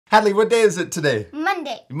Hadley, what day is it today?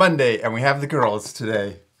 Monday. Monday, and we have the girls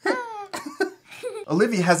today.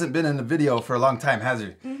 Olivia hasn't been in a video for a long time, has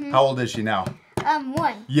she? How old is she now?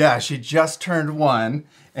 1. Yeah, she just turned 1,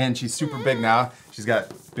 and she's super big now. She's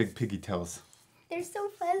got big piggy toes. They're so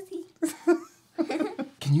fuzzy.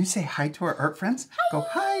 Can you say hi to our art friends? Hi. Go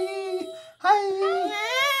hi. Hi.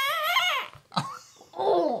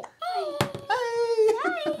 Oh. Hi.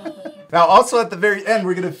 Now, also at the very end,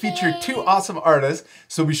 we're going to feature 2 awesome artists,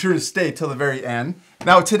 so be sure to stay till the very end.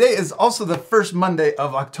 Now, today is also the first Monday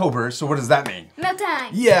of October, so what does that mean? Mail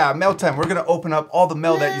time. Yeah, mail time. We're going to open up all the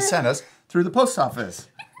mail that you sent us through the post office.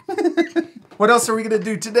 What else are we going to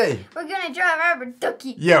do today? We're going to draw a rubber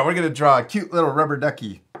ducky. Yeah, we're going to draw a cute little rubber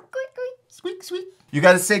ducky. Squeak, squeak. You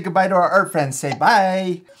got to say goodbye to our art friends. Say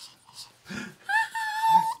bye.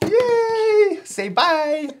 Yay! Say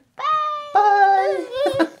bye. Bye.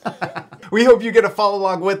 We hope you get to follow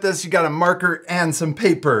along with us. You got a marker and some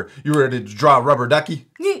paper. You ready to draw a rubber ducky?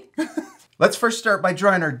 Let's first start by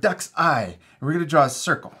drawing our duck's eye. We're going to draw a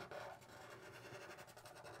circle.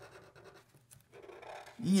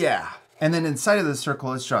 Yeah. And then inside of the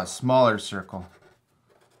circle, let's draw a smaller circle.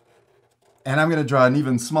 And I'm going to draw an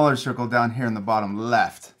even smaller circle down here in the bottom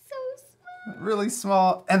left. So small. Really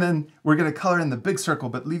small. And then we're going to color in the big circle,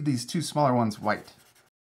 but leave these 2 smaller ones white.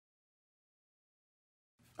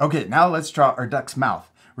 Okay, now let's draw our duck's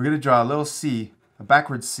mouth. We're going to draw a little C, a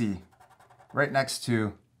backwards C, right next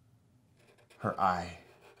to her eye.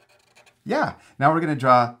 Yeah, now we're going to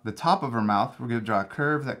draw the top of her mouth. We're going to draw a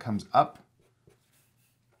curve that comes up.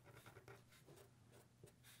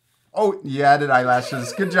 Oh, you added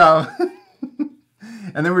eyelashes. Good job.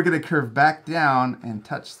 And then we're going to curve back down and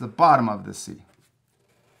touch the bottom of the C.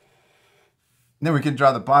 Then we can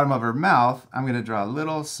draw the bottom of her mouth. I'm going to draw a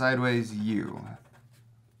little sideways U.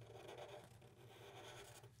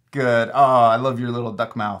 Good. Oh, I love your little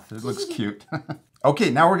duck mouth. It looks cute. Okay,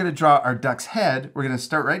 now we're going to draw our duck's head. We're going to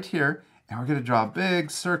start right here, and we're going to draw a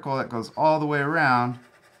big circle that goes all the way around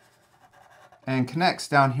and connects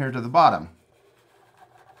down here to the bottom.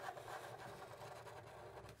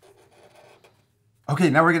 Okay,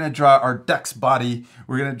 now we're going to draw our duck's body.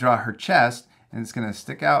 We're going to draw her chest, and it's going to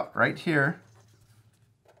stick out right here.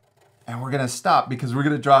 And we're going to stop because we're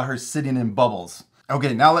going to draw her sitting in bubbles.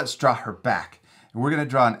 Okay, now let's draw her back. And we're going to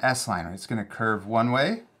draw an S line. It's going to curve one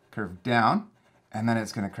way, curve down, and then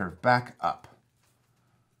it's going to curve back up.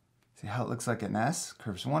 See how it looks like an S?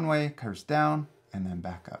 Curves one way, curves down, and then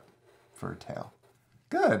back up for her tail.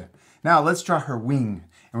 Good. Now let's draw her wing.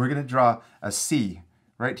 And we're going to draw a C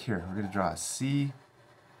right here. We're going to draw a C.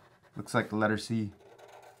 Looks like the letter C.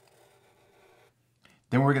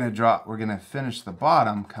 Then we're going to finish the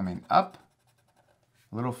bottom coming up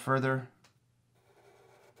a little further.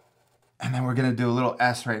 And then we're going to do a little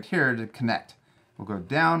S right here to connect. We'll go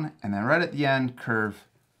down, and then right at the end, curve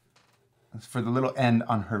for the little end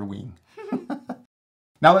on her wing.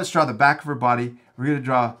 Now let's draw the back of her body. We're going to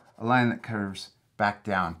draw a line that curves back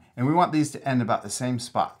down. And we want these to end about the same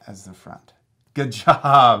spot as the front. Good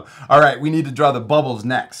job. All right, we need to draw the bubbles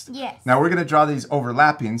next. Yes. Now we're going to draw these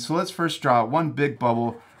overlapping. So let's first draw one big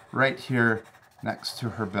bubble right here next to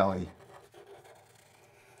her belly.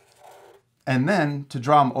 And then, to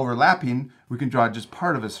draw them overlapping, we can draw just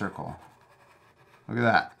part of a circle. Look at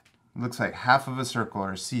that. It looks like half of a circle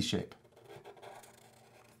or a C shape.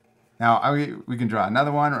 Now, we can draw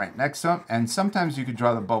another one right next to them. And sometimes you can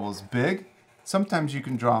draw the bubbles big. Sometimes you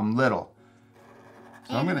can draw them little.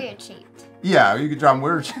 So and weird shaped. Yeah, you can draw them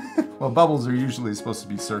weird. Well, bubbles are usually supposed to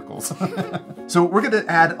be circles. So we're going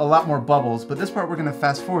to add a lot more bubbles. But this part we're going to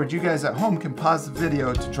fast forward. You guys at home can pause the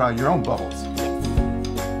video to draw your own bubbles.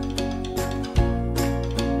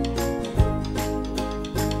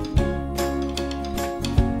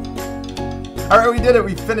 All right, we did it.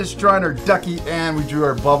 We finished drawing our ducky and we drew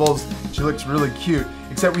our bubbles. She looks really cute,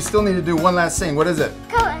 except we still need to do one last thing. What is it?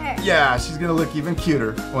 Color her. Yeah, she's gonna look even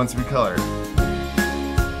cuter once we color her.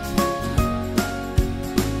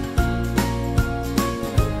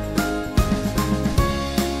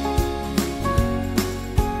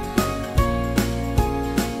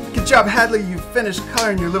 Good job, Hadley. You finished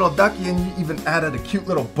coloring your little ducky and you even added a cute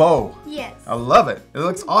little bow. Yes. I love it. It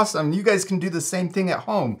looks awesome. You guys can do the same thing at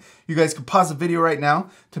home. You guys can pause the video right now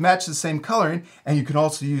to match the same coloring, and you can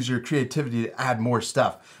also use your creativity to add more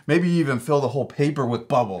stuff. Maybe even fill the whole paper with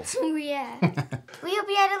bubbles. Oh, yeah. We hope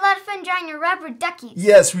you had a lot of fun drawing your rubber duckies.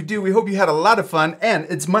 Yes, we do. We hope you had a lot of fun, and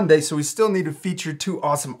it's Monday, so we still need to feature 2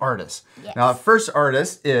 awesome artists. Yes. Now, our first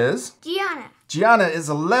artist is... Gianna is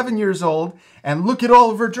 11 years old, and look at all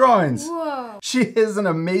of her drawings. Whoa. She is an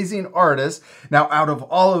amazing artist. Now, out of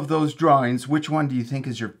all of those drawings, which one do you think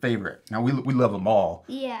is your favorite? Now, we love them all.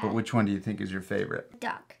 Yeah. But which one do you think is your favorite?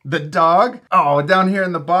 Duck. The dog? Oh, down here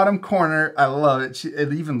in the bottom corner. I love it.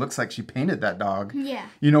 It even looks like she painted that dog. Yeah.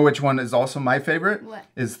 You know which one is also my favorite? What?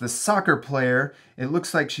 Is the soccer player. It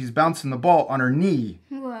looks like she's bouncing the ball on her knee.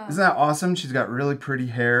 Whoa. Isn't that awesome? She's got really pretty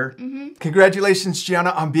hair. Congratulations,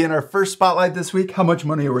 Gianna, on being our first spotlight this week. How much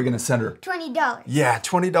money are we going to send her? $20. Yeah,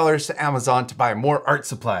 $20 to Amazon to buy more art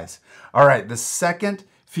supplies. All right, the second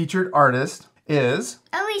featured artist is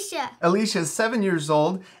Alicia. Alicia is 7 years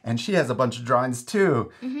old, and she has a bunch of drawings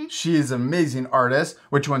too. She is an amazing artist.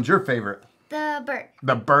 Which one's your favorite? The bird.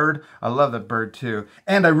 The bird. I love the bird too.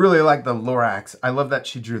 And I really like the Lorax. I love that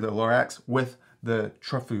she drew the Lorax with the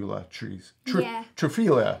truffula trees. Yeah.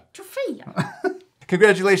 Truffula. Trophy.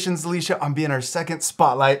 Congratulations, Alicia, on being our second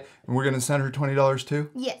spotlight. And we're going to send her $20 too?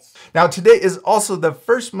 Yes. Now, today is also the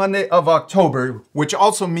first Monday of October, which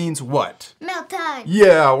also means what? Mail time.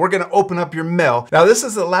 Yeah, we're going to open up your mail. Now, this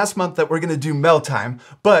is the last month that we're going to do mail time,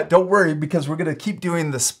 but don't worry because we're going to keep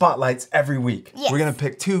doing the spotlights every week. Yes. We're going to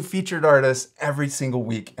pick 2 featured artists every single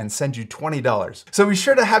week and send you $20. So be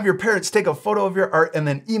sure to have your parents take a photo of your art and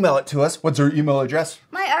then email it to us. What's our email address?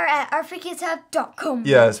 myart@artforkidshub.com.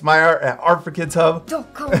 Yes, myart@artforkidshub.com.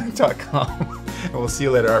 .com. And we'll see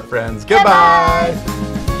you later, art friends. Goodbye. Bye-bye.